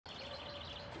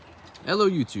Hello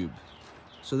YouTube.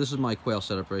 So this is my quail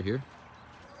setup right here.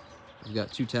 I've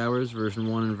got two towers, version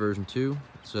 1 and version 2.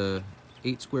 It's a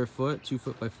 8 square foot, 2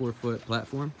 foot by 4 foot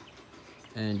platform.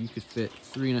 And you could fit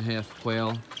 3.5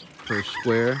 quail per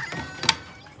square,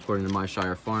 according to my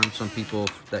Shire farm. Some people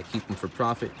that keep them for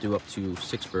profit do up to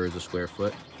 6 birds a square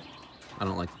foot. I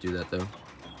don't like to do that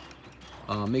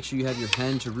though. Make sure you have your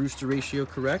hen to rooster ratio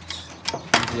correct.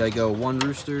 Usually I go 1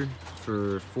 rooster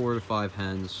for 4 to 5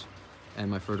 hens. And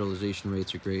my fertilization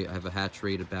rates are great. I have a hatch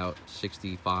rate about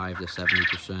 65 to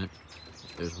 70%.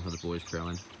 There's one of the boys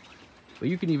crowing. But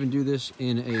you can even do this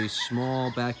in a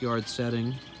small backyard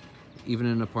setting, even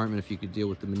in an apartment if you could deal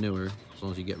with the manure, as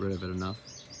long as you get rid of it enough.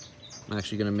 I'm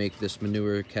actually gonna make this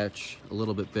manure catch a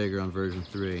little bit bigger on version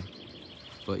 3.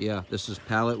 But yeah, this is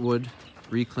pallet wood,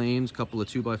 reclaimed, a couple of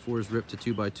 2x4s ripped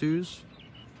to 2x2s.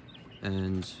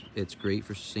 And it's great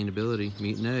for sustainability,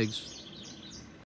 meat and eggs.